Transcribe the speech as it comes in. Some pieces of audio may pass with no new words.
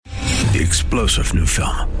The explosive new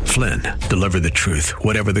film, Flynn, deliver the truth,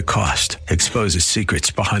 whatever the cost, exposes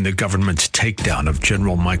secrets behind the government's takedown of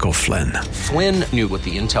General Michael Flynn. Flynn knew what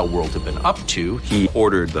the intel world had been up to. He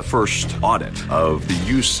ordered the first audit of the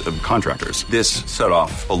use of contractors. This set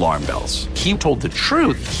off alarm bells. He told the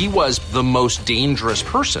truth. He was the most dangerous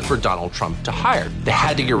person for Donald Trump to hire. They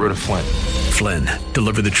had to get rid of Flynn. Flynn,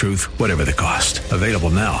 deliver the truth, whatever the cost. Available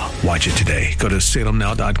now. Watch it today. Go to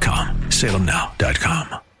salemnow.com.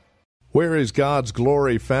 salemnow.com. Where is God's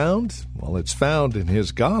glory found? Well, it's found in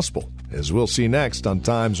His gospel, as we'll see next on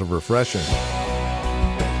Times of Refreshing.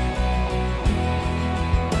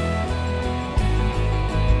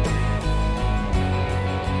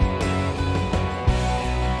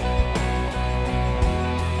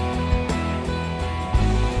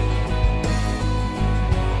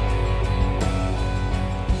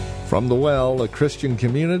 From The Well, a Christian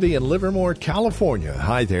community in Livermore, California.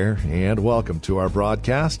 Hi there, and welcome to our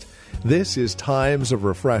broadcast. This is Times of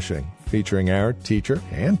Refreshing, featuring our teacher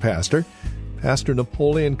and pastor, Pastor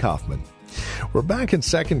Napoleon Kaufman. We're back in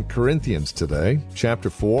 2 Corinthians today, chapter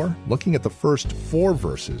 4, looking at the first 4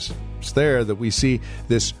 verses. It's there that we see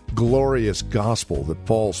this glorious gospel that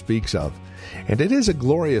Paul speaks of. And it is a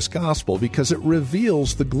glorious gospel because it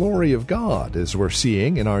reveals the glory of God, as we're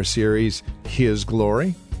seeing in our series, His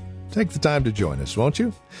Glory. Take the time to join us, won't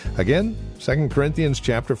you? Again, 2 Corinthians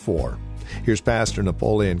chapter 4. Here's Pastor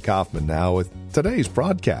Napoleon Kaufman now with today's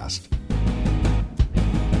broadcast.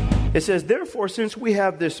 It says, "Therefore, since we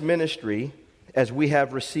have this ministry, as we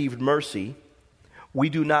have received mercy, we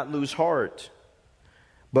do not lose heart,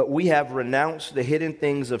 but we have renounced the hidden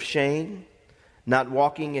things of shame, not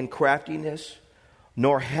walking in craftiness,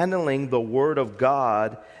 nor handling the word of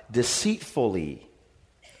God deceitfully,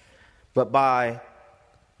 but by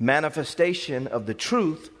manifestation of the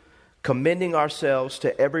truth, commending ourselves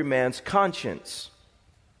to every man's conscience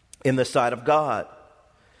in the sight of God.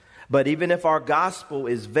 But even if our gospel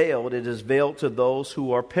is veiled, it is veiled to those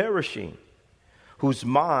who are perishing, whose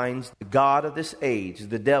minds the God of this age,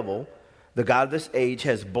 the devil, the God of this age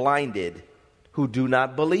has blinded, who do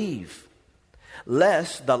not believe,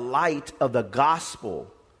 lest the light of the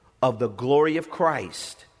gospel of the glory of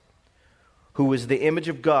Christ, who is the image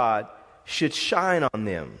of God, should shine on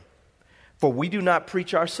them. For we do not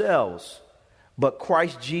preach ourselves, but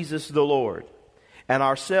Christ Jesus the Lord, and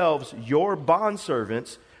ourselves your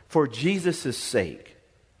bondservants for Jesus' sake.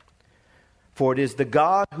 For it is the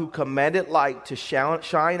God who commanded light to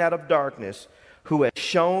shine out of darkness, who has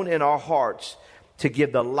shone in our hearts to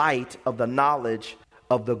give the light of the knowledge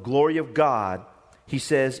of the glory of God," he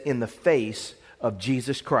says, "in the face of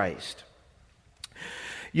Jesus Christ."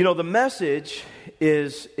 You know, the message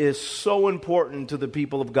is so important to the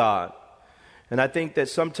people of God. And I think that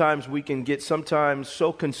sometimes we can get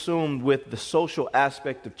so consumed with the social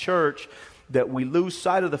aspect of church that we lose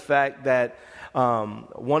sight of the fact that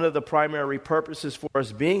one of the primary purposes for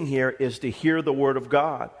us being here is to hear the Word of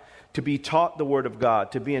God, to be taught the Word of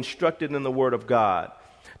God, to be instructed in the Word of God,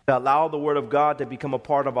 to allow the Word of God to become a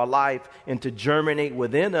part of our life and to germinate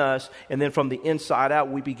within us, and then from the inside out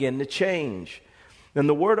we begin to change. And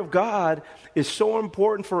the Word of God is so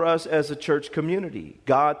important for us as a church community.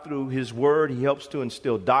 God, through His Word, He helps to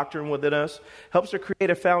instill doctrine within us, helps to create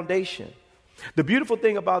a foundation. The beautiful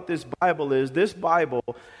thing about this Bible is this Bible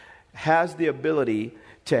has the ability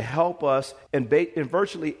to help us in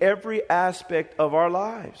virtually every aspect of our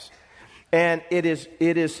lives. And it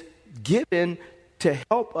is given to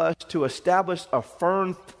help us to establish a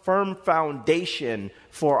firm foundation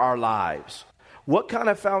for our lives. What kind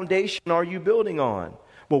of foundation are you building on?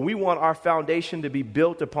 Well, we want our foundation to be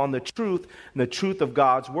built upon the truth, and the truth of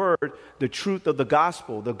God's Word, the truth of the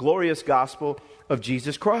gospel, the glorious gospel of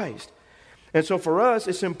Jesus Christ. And so for us,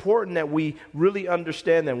 it's important that we really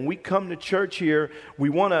understand that when we come to church here, we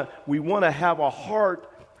want to have a heart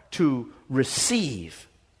to receive,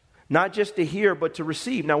 not just to hear, but to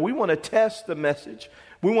receive. Now, we want to test the message.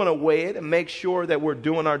 We want to weigh it and make sure that we're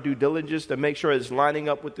doing our due diligence to make sure it's lining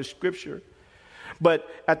up with the Scripture. But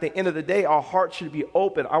at the end of the day, our heart should be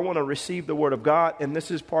open. I want to receive the Word of God, and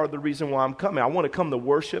this is part of the reason why I'm coming. I want to come to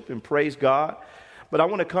worship and praise God, but I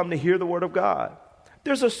want to come to hear the Word of God.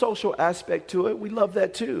 There's a social aspect to it. We love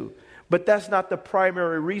that too. But that's not the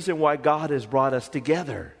primary reason why God has brought us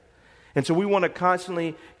together. And so we want to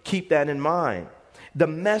constantly keep that in mind. The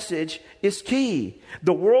message is key.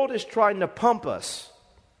 The world is trying to pump us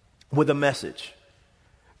with a message.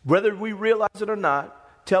 Whether we realize it or not,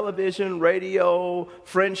 television, radio,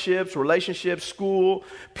 friendships, relationships, school,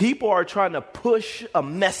 people are trying to push a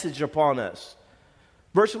message upon us.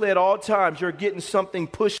 Virtually at all times, you're getting something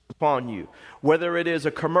pushed upon you, whether it is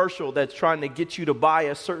a commercial that's trying to get you to buy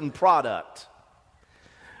a certain product,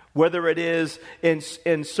 whether it is in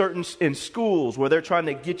schools where they're trying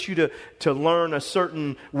to get you to learn a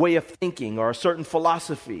certain way of thinking or a certain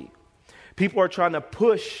philosophy. People are trying to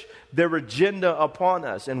push their agenda upon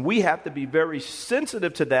us, and we have to be very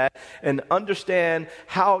sensitive to that and understand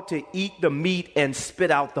how to eat the meat and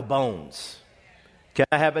spit out the bones. Can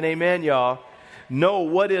I have an amen, y'all? Know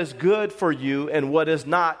what is good for you and what is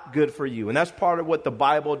not good for you. And that's part of what the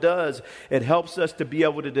Bible does. It helps us to be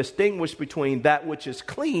able to distinguish between that which is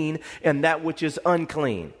clean and that which is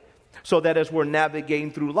unclean. So that as we're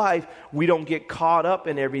navigating through life, we don't get caught up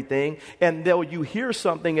in everything. And though you hear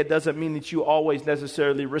something, it doesn't mean that you always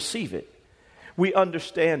necessarily receive it. We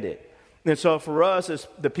understand it. And so for us as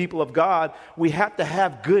the people of God, we have to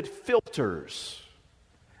have good filters.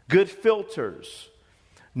 Good filters.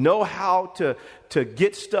 Know how to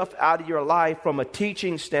get stuff out of your life from a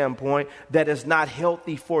teaching standpoint that is not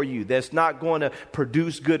healthy for you, that's not going to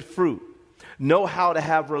produce good fruit. Know how to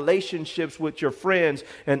have relationships with your friends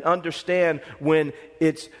and understand when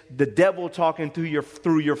it's the devil talking through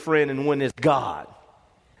your friend and when it's God.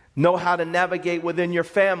 Know how to navigate within your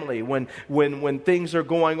family when things are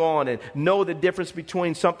going on, and know the difference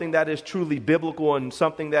between something that is truly biblical and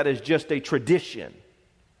something that is just a tradition.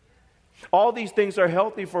 All these things are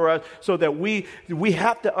healthy for us so that we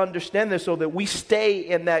have to understand this so that we stay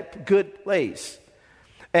in that good place.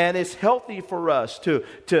 And it's healthy for us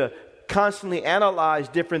to constantly analyze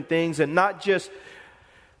different things and not just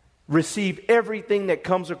receive everything that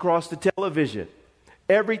comes across the television,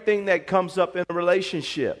 everything that comes up in a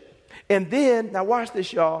relationship. And then, now watch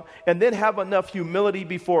this, y'all, and then have enough humility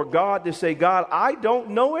before God to say, God, I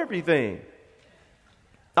don't know everything.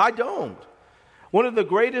 I don't. One of the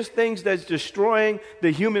greatest things that's destroying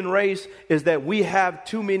the human race is that we have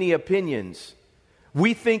too many opinions.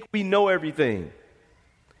 We think we know everything.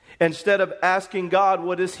 Instead of asking God,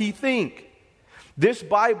 what does He think? This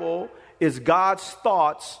Bible is God's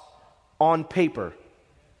thoughts on paper.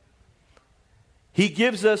 He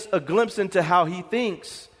gives us a glimpse into how He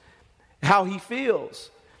thinks, how He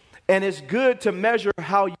feels. And it's good to measure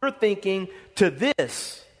how you're thinking to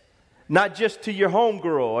this, not just to your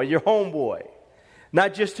homegirl or your homeboy.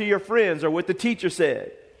 Not just to your friends or what the teacher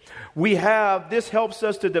said. This helps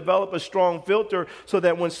us to develop a strong filter so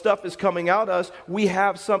that when stuff is coming out us, we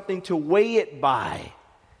have something to weigh it by.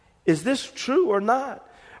 Is this true or not?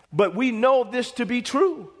 But we know this to be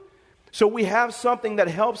true. So we have something that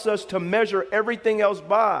helps us to measure everything else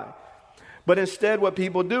by. But instead what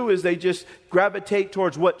people do is they just gravitate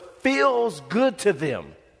towards what feels good to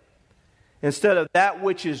them instead of that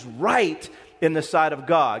which is right in the sight of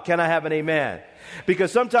God. Can I have an amen?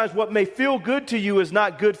 Because sometimes what may feel good to you is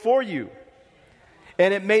not good for you.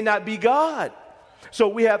 And it may not be God. So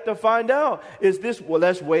we have to find out,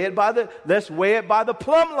 let's weigh it by the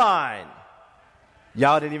plumb line.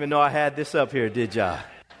 Y'all didn't even know I had this up here, did y'all?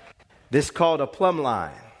 This is called a plumb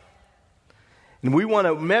line. And we want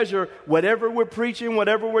to measure whatever we're preaching,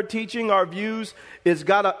 whatever we're teaching, our views, it's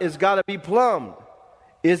gotta be plumbed.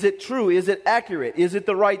 Is it true? Is it accurate? Is it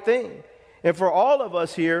the right thing? And for all of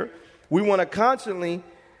us here, we want to constantly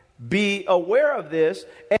be aware of this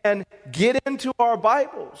and get into our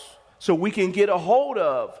Bibles so we can get a hold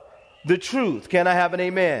of the truth. Can I have an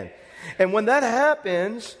amen? And when that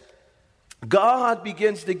happens, God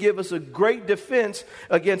begins to give us a great defense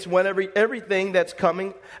against everything that's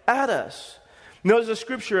coming at us. There's a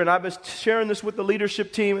scripture, and I was sharing this with the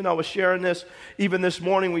leadership team, and I was sharing this even this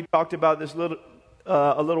morning. We talked about this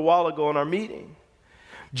a little while ago in our meeting.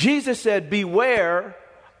 Jesus said, beware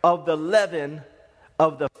of the leaven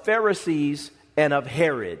of the Pharisees and of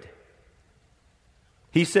Herod.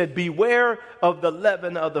 He said, beware of the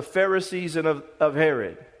leaven of the Pharisees and of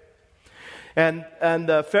Herod. And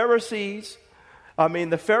the Pharisees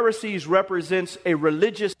represents a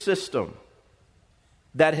religious system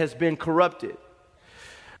that has been corrupted.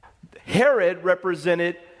 Herod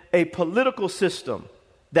represented a political system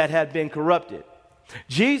that had been corrupted.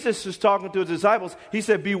 Jesus is talking to his disciples. He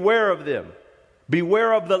said, beware of them.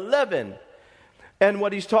 Beware of the leaven. And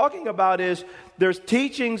what he's talking about is there's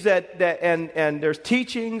teachings and there's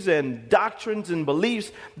teachings and doctrines and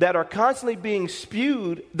beliefs that are constantly being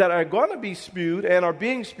spewed, that are going to be spewed and are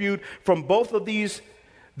being spewed from both of these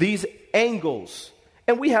angles.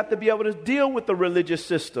 And we have to be able to deal with the religious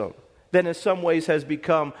system that in some ways has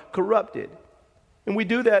become corrupted. And we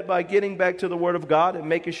do that by getting back to the Word of God and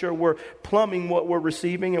making sure we're plumbing what we're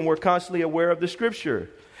receiving and we're constantly aware of the Scripture.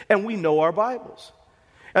 And we know our Bibles.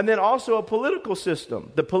 And then also a political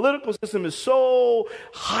system. The political system is so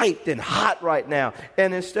hyped and hot right now.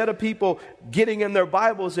 And instead of people getting in their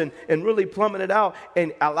Bibles and really plumbing it out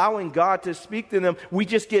and allowing God to speak to them, we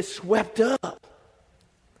just get swept up.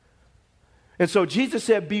 And so Jesus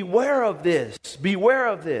said, beware of this. Beware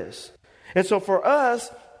of this. And so for us,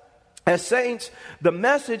 as saints, the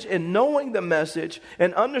message and knowing the message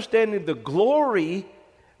and understanding the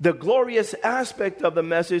glorious aspect of the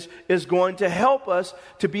message is going to help us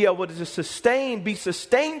to be able to be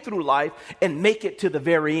sustained through life and make it to the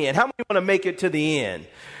very end. How many want to make it to the end?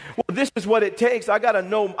 Well, this is what it takes. I gotta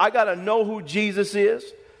know who Jesus is.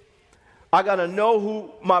 I gotta know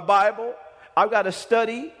who my Bible. I've got to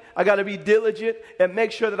study. I got to be diligent and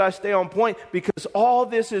make sure that I stay on point, because all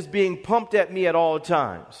this is being pumped at me at all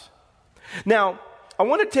times. Now, I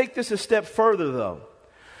want to take this a step further, though,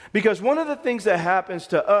 because one of the things that happens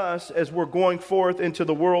to us as we're going forth into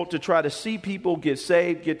the world to try to see people get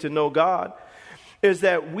saved, get to know God, is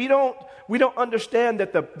that we don't understand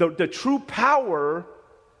that the true power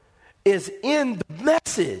is in the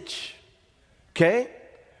message. Okay?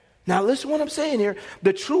 Now, listen to what I'm saying here.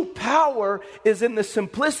 The true power is in the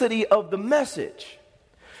simplicity of the message.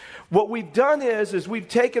 What we've done is we've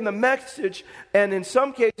taken the message, and in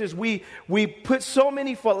some cases we put so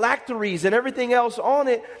many phylacteries and everything else on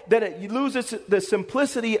it that it loses the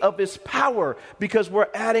simplicity of its power, because we're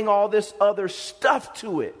adding all this other stuff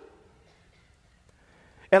to it.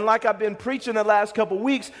 And like I've been preaching the last couple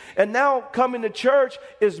weeks, and now coming to church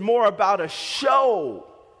is more about a show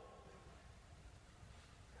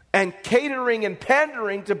and catering and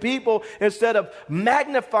pandering to people instead of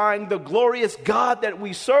magnifying the glorious God that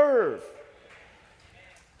we serve.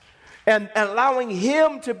 And allowing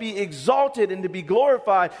Him to be exalted and to be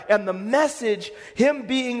glorified. And the message, Him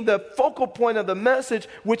being the focal point of the message,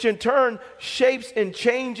 which in turn shapes and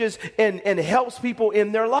changes and helps people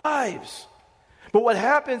in their lives. But what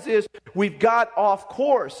happens is we've got off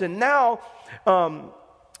course. And now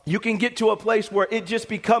you can get to a place where it just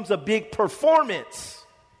becomes a big performance.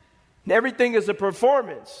 Everything is a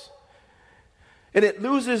performance. And it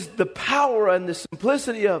loses the power and the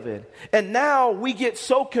simplicity of it. And now we get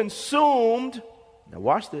so consumed, now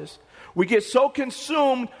watch this, we get so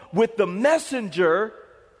consumed with the messenger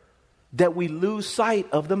that we lose sight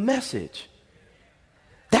of the message.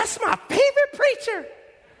 That's my favorite preacher.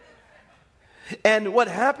 And what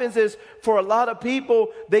happens is, for a lot of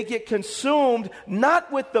people, they get consumed not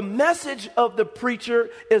with the message of the preacher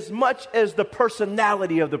as much as the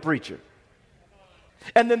personality of the preacher.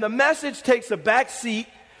 And then the message takes a back seat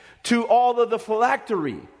to all of the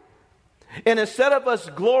phylactery. And instead of us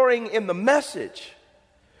glorying in the message,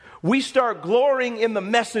 we start glorying in the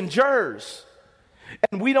messengers.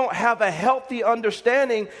 And we don't have a healthy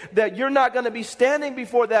understanding that you're not going to be standing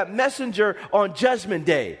before that messenger on Judgment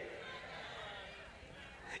Day.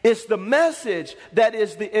 It's the message that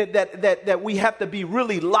is that we have to be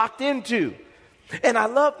really locked into. And I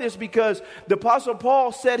love this because the Apostle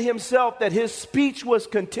Paul said himself that his speech was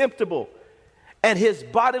contemptible and his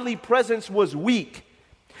bodily presence was weak.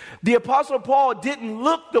 The Apostle Paul didn't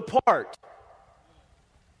look the part,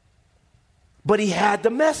 but he had the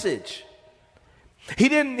message.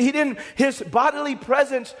 His bodily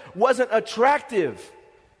presence wasn't attractive.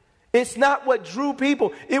 It's not what drew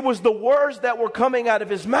people. It was the words that were coming out of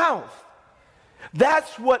his mouth.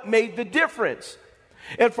 That's what made the difference.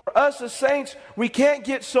 And for us as saints, we can't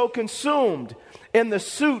get so consumed in the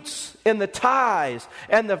suits, in the ties,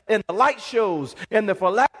 and the light shows, and the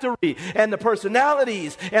phylactery, and the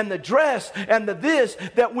personalities, and the dress, and the this,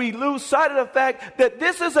 that we lose sight of the fact that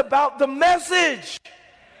this is about the message.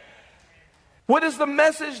 What is the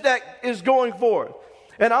message that is going forth?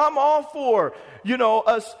 And I'm all for,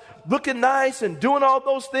 us looking nice and doing all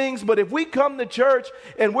those things. But if we come to church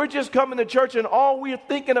and we're just coming to church and all we're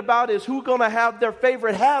thinking about is who's going to have their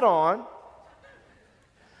favorite hat on,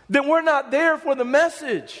 then we're not there for the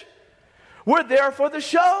message. We're there for the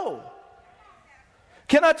show.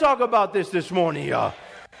 Can I talk about this morning, y'all?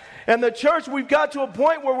 And the church, we've got to a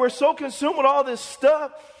point where we're so consumed with all this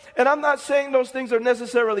stuff. And I'm not saying those things are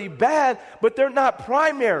necessarily bad, but they're not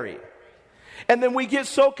primary. And then we get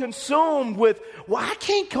so consumed with, well, I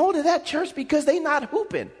can't go to that church because they not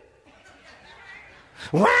hooping.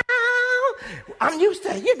 Well, I'm used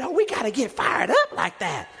to, we got to get fired up like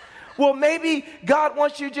that. Well, maybe God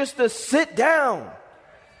wants you just to sit down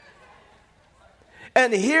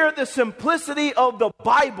and hear the simplicity of the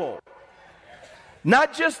Bible.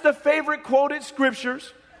 Not just the favorite quoted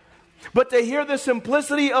scriptures, but to hear the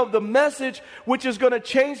simplicity of the message, which is going to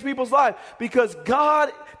change people's lives. Because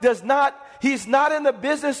God He's not in the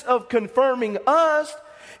business of confirming us.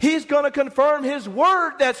 He's going to confirm his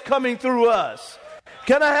word that's coming through us.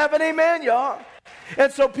 Can I have an amen, y'all?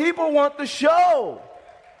 And so people want the show.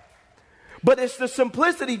 But it's the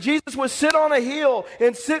simplicity. Jesus would sit on a hill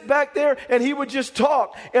and sit back there and he would just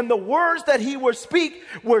talk. And the words that he would speak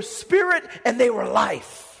were spirit and they were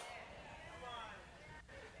life.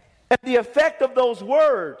 And the effect of those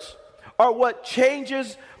words are what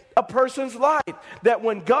changes a person's life. That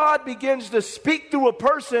when God begins to speak through a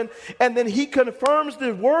person and then he confirms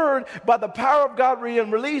the word by the power of God being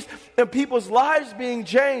released and people's lives being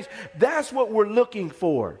changed, that's what we're looking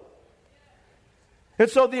for. And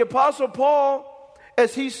so the Apostle Paul,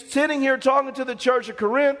 as he's sitting here talking to the church of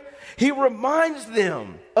Corinth, he reminds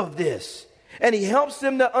them of this. And he helps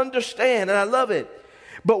them to understand. And I love it.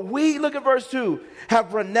 But we, look at verse 2,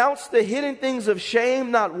 have renounced the hidden things of shame,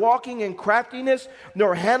 not walking in craftiness,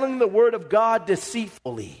 nor handling the word of God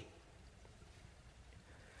deceitfully.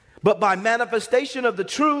 But by manifestation of the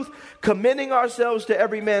truth, commending ourselves to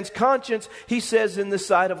every man's conscience, he says, in the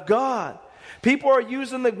sight of God. People are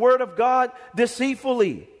using the word of God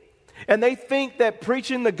deceitfully. And they think that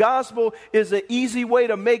preaching the gospel is an easy way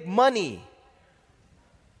to make money.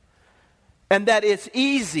 And that it's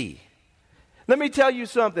easy. Let me tell you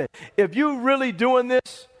something. If you're really doing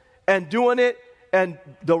this and doing it and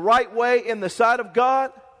the right way in the sight of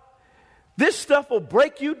God, this stuff will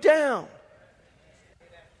break you down.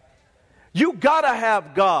 You gotta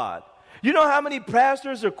have God. You know how many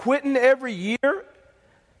pastors are quitting every year?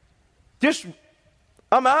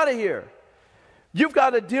 I'm out of here. You've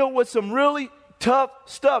got to deal with some really tough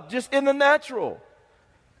stuff just in the natural.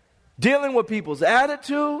 Dealing with people's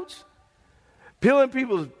attitudes, dealing with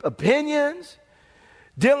people's opinions,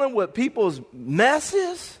 dealing with people's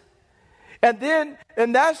messes. And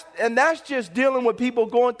that's just dealing with people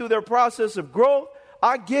going through their process of growth.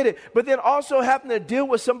 I get it. But then also having to deal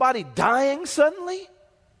with somebody dying suddenly,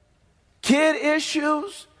 kid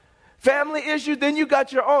issues, family issues, then you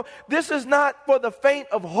got your own. This is not for the faint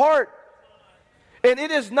of heart. And it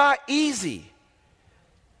is not easy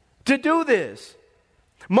to do this.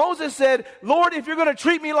 Moses said, Lord, if you're going to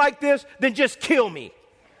treat me like this, then just kill me.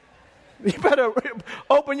 You better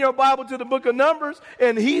open your Bible to the book of Numbers.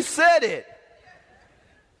 And he said it.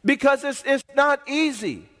 Because it's not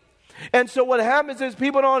easy. And so what happens is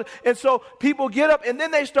people get up and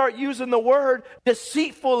then they start using the word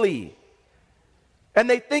deceitfully. And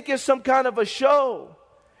they think it's some kind of a show.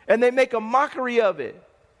 And they make a mockery of it.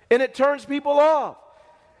 And it turns people off.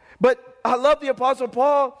 But I love the Apostle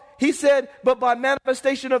Paul. He said, but by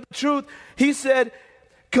manifestation of the truth, he said,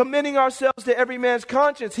 commending ourselves to every man's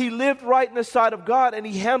conscience. He lived right in the sight of God and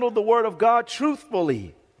he handled the word of God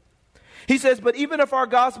truthfully. He says, but even if our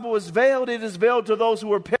gospel is veiled, it is veiled to those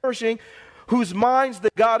who are perishing, whose minds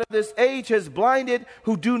the God of this age has blinded,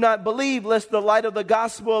 who do not believe, lest the light of the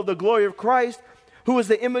gospel of the glory of Christ, who is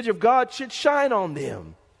the image of God, should shine on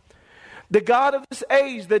them. The God of this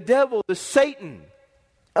age, the devil, the Satan.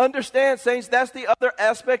 Understand, saints, that's the other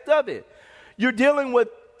aspect of it. You're dealing with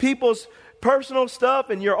people's personal stuff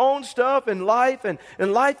and your own stuff and life. And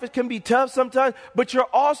life can be tough sometimes. But you're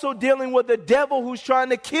also dealing with the devil who's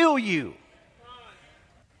trying to kill you.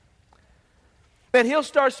 And he'll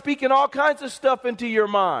start speaking all kinds of stuff into your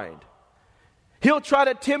mind. He'll try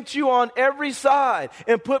to tempt you on every side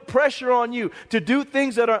and put pressure on you to do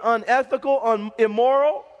things that are unethical,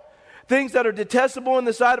 immoral, things that are detestable in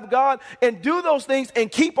the sight of God, and do those things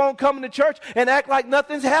and keep on coming to church and act like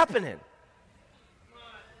nothing's happening.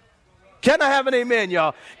 Can I have an amen,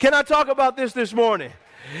 y'all? Can I talk about this morning?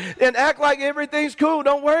 And act like everything's cool.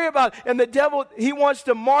 Don't worry about it. And the devil, he wants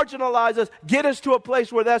to marginalize us, get us to a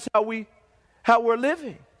place where that's how we're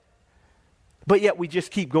living. But yet we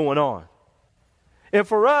just keep going on. And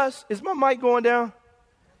for us, is my mic going down?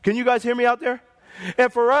 Can you guys hear me out there?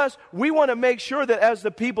 And for us, we want to make sure that as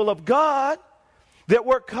the people of God, that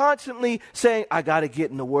we're constantly saying, I got to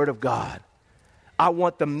get in the Word of God. I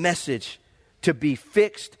want the message to be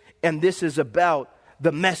fixed, and this is about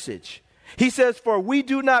the message. He says, for we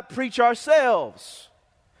do not preach ourselves,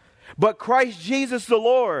 but Christ Jesus the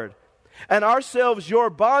Lord, and ourselves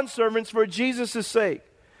your bondservants for Jesus' sake.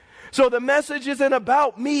 So the message isn't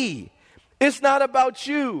about me. It's not about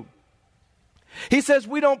you. He says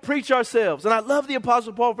we don't preach ourselves. And I love the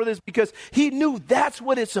Apostle Paul for this because he knew that's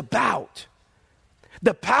what it's about.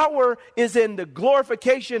 The power is in the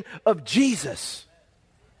glorification of Jesus.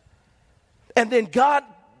 And then God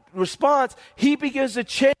responds. He begins to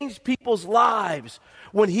change people's lives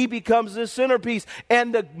when he becomes the centerpiece.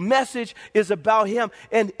 And the message is about him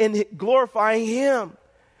and glorifying him.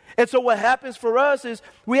 And so what happens for us is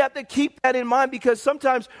we have to keep that in mind, because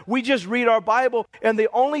sometimes we just read our Bible and the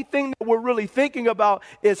only thing that we're really thinking about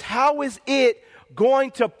is how is it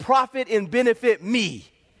going to profit and benefit me?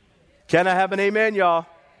 Can I have an amen, y'all?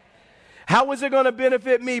 How is it going to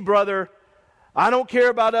benefit me, brother? I don't care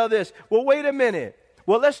about all this. Well, wait a minute.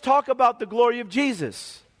 Well, let's talk about the glory of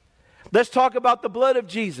Jesus. Let's talk about the blood of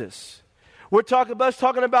Jesus. Let's talk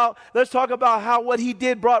about how what he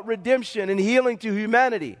did brought redemption and healing to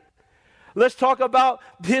humanity. Let's talk about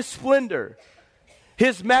his splendor,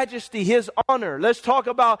 his majesty, his honor. Let's talk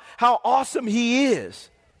about how awesome he is.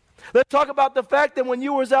 Let's talk about the fact that when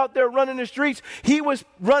you was out there running the streets, he was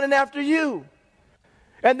running after you.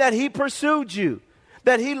 And that he pursued you.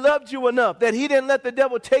 That he loved you enough. That he didn't let the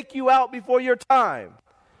devil take you out before your time.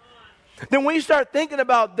 Then when you start thinking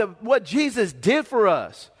about what Jesus did for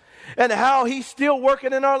us, and how he's still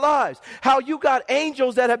working in our lives, how you got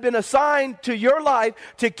angels that have been assigned to your life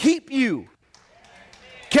to keep you.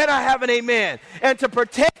 Can I have an amen? And to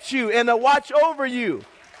protect you and to watch over you.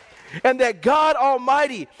 And that God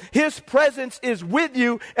Almighty, his presence is with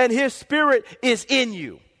you and his spirit is in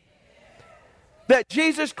you. That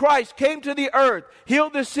Jesus Christ came to the earth,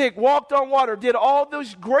 healed the sick, walked on water, did all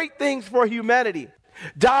those great things for humanity.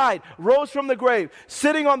 Died, rose from the grave,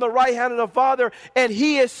 sitting on the right hand of the Father, and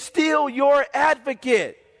he is still your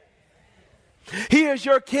advocate. He is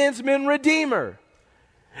your kinsman redeemer.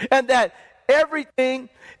 And that everything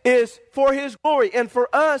is for his glory. And for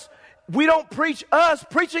us, we don't preach us.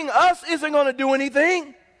 Preaching us isn't going to do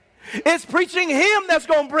anything. It's preaching him that's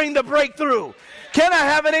going to bring the breakthrough. Can I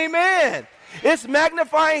have an amen? It's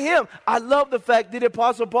magnifying him. I love the fact that the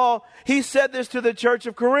Apostle Paul, he said this to the church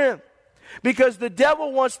of Corinth. Because the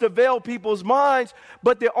devil wants to veil people's minds,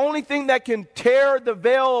 but the only thing that can tear the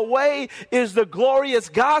veil away is the glorious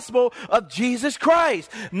gospel of Jesus Christ.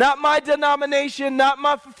 Not my denomination, not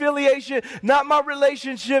my affiliation, not my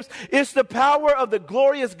relationships. It's the power of the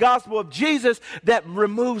glorious gospel of Jesus that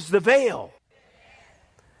removes the veil.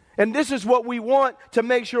 And this is what we want to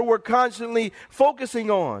make sure we're constantly focusing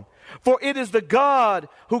on. For it is the God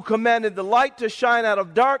who commanded the light to shine out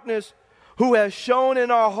of darkness, who has shown in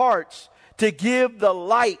our hearts to give the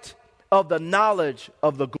light of the knowledge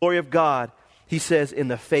of the glory of God, he says, in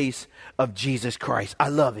the face of Jesus Christ. I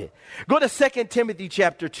love it. Go to 2 Timothy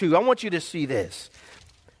chapter 2. I want you to see this.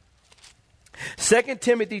 2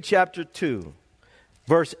 Timothy chapter 2,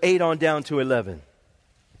 verse 8 on down to 11.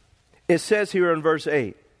 It says here in verse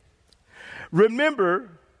 8, remember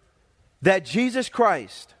that Jesus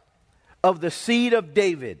Christ of the seed of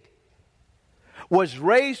David was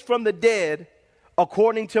raised from the dead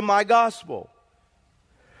according to my gospel,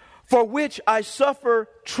 for which I suffer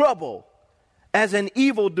trouble as an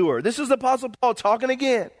evildoer. This is the Apostle Paul talking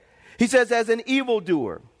again. He says, as an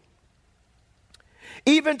evildoer,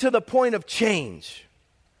 even to the point of change.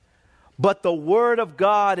 But the word of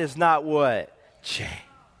God is not what? Chained.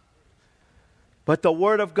 But the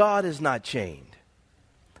word of God is not chained.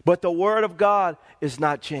 But the word of God is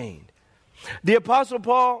not chained. The Apostle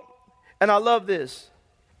Paul, and I love this,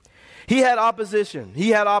 he had opposition. He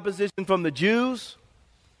had opposition from the Jews.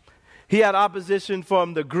 He had opposition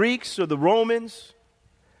from the Greeks or the Romans.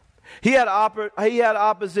 He had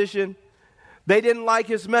opposition. They didn't like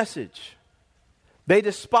his message. They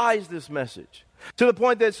despised this message. To the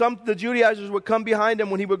point that the Judaizers would come behind him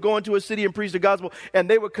when he would go into a city and preach the gospel, and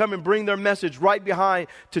they would come and bring their message right behind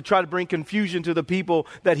to try to bring confusion to the people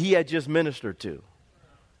that he had just ministered to.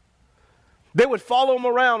 They would follow him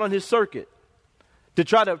around on his circuit to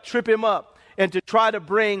try to trip him up and to try to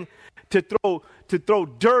throw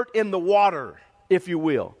dirt in the water, if you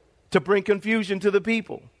will, to bring confusion to the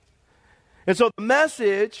people. And so the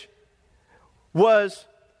message was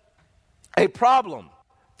a problem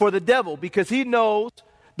for the devil, because he knows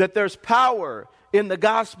that there's power in the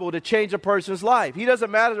gospel to change a person's life. It doesn't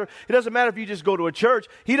matter if you just go to a church.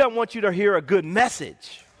 He doesn't want you to hear a good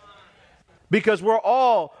message, because we're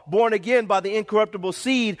all born again by the incorruptible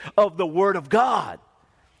seed of the Word of God.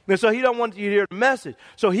 And so he don't want you to hear the message.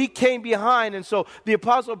 So he came behind. And so the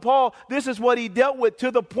Apostle Paul, this is what he dealt with, to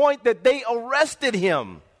the point that they arrested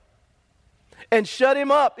him and shut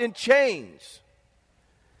him up in chains.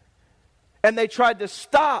 And they tried to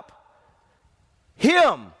stop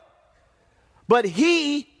him. But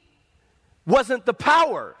he wasn't the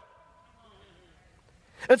power.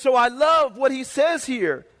 And so I love what he says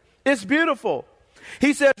here. It's beautiful.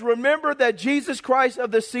 He says, remember that Jesus Christ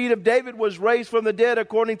of the seed of David was raised from the dead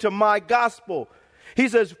according to my gospel. He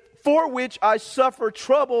says, for which I suffer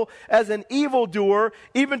trouble as an evildoer,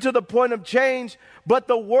 even to the point of change, but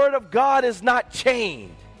the word of God is not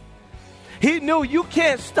chained. He knew you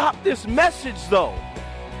can't stop this message though.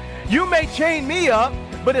 You may chain me up,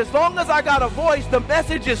 but as long as I got a voice, the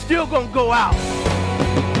message is still going to go out.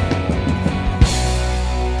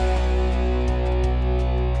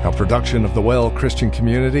 A production of the Well Christian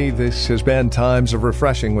Community, this has been Times of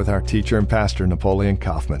Refreshing with our teacher and pastor, Napoleon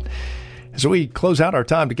Kaufman. As we close out our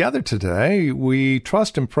time together today, we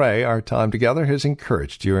trust and pray our time together has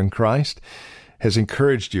encouraged you in Christ, has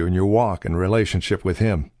encouraged you in your walk and relationship with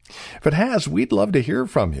Him. If it has, we'd love to hear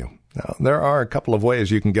from you. Now, there are a couple of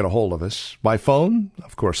ways you can get a hold of us. By phone,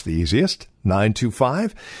 of course, the easiest,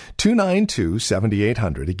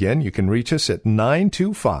 925-292-7800. Again, you can reach us at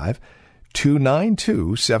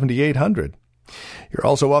 925-292-7800. You're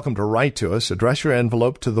also welcome to write to us. Address your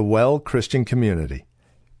envelope to the Well Christian Community,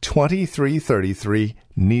 2333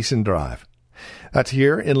 Neeson Drive. That's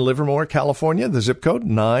here in Livermore, California, the zip code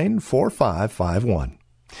 94551.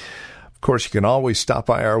 Of course, you can always stop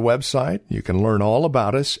by our website. You can learn all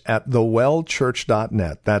about us at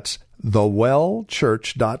thewellchurch.net. That's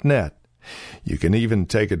thewellchurch.net. You can even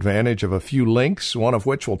take advantage of a few links, one of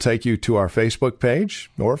which will take you to our Facebook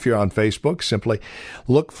page, or if you're on Facebook, simply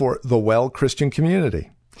look for The Well Christian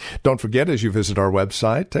Community. Don't forget, as you visit our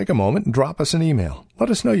website, take a moment and drop us an email.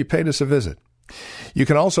 Let us know you paid us a visit. You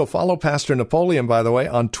can also follow Pastor Napoleon, by the way,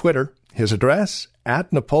 on Twitter. His address,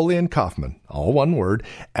 @Napoleon Kaufman, all one word,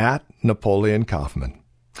 @Napoleon Kaufman.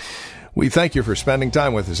 We thank you for spending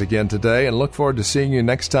time with us again today and look forward to seeing you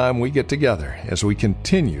next time we get together as we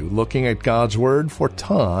continue looking at God's Word for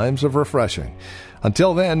times of refreshing.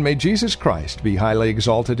 Until then, may Jesus Christ be highly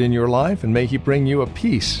exalted in your life, and may He bring you a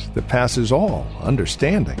peace that passes all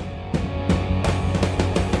understanding.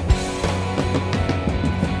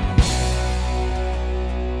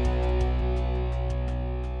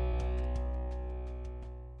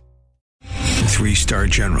 Three-star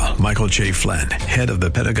General Michael J. Flynn, head of the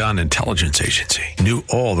Pentagon Intelligence Agency, knew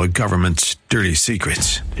all the government's dirty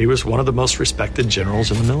secrets. He was one of the most respected generals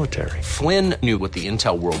in the military. Flynn knew what the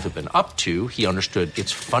intel world had been up to. He understood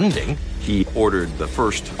its funding. He ordered the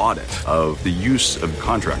first audit of the use of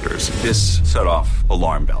contractors. This set off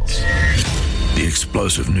alarm bells. The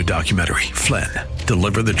explosive new documentary, Flynn,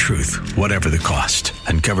 Deliver the Truth, Whatever the Cost,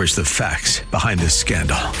 uncovers the facts behind this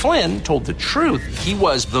scandal. Flynn told the truth. He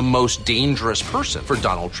was the most dangerous person for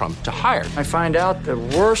Donald Trump to hire. I find out the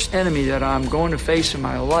worst enemy that I'm going to face in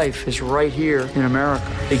my life is right here in America.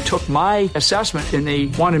 They took my assessment and they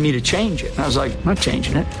wanted me to change it. And I was like, I'm not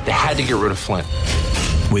changing it. They had to get rid of Flynn.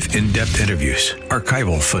 With in-depth interviews,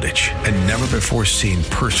 archival footage, and never-before-seen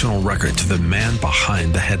personal records of the man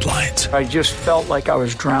behind the headlines. I just felt like I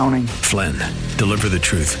was drowning. Flynn, Deliver the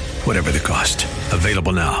Truth, Whatever the Cost.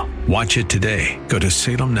 Available now. Watch it today. Go to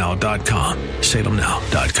salemnow.com.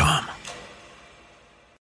 salemnow.com.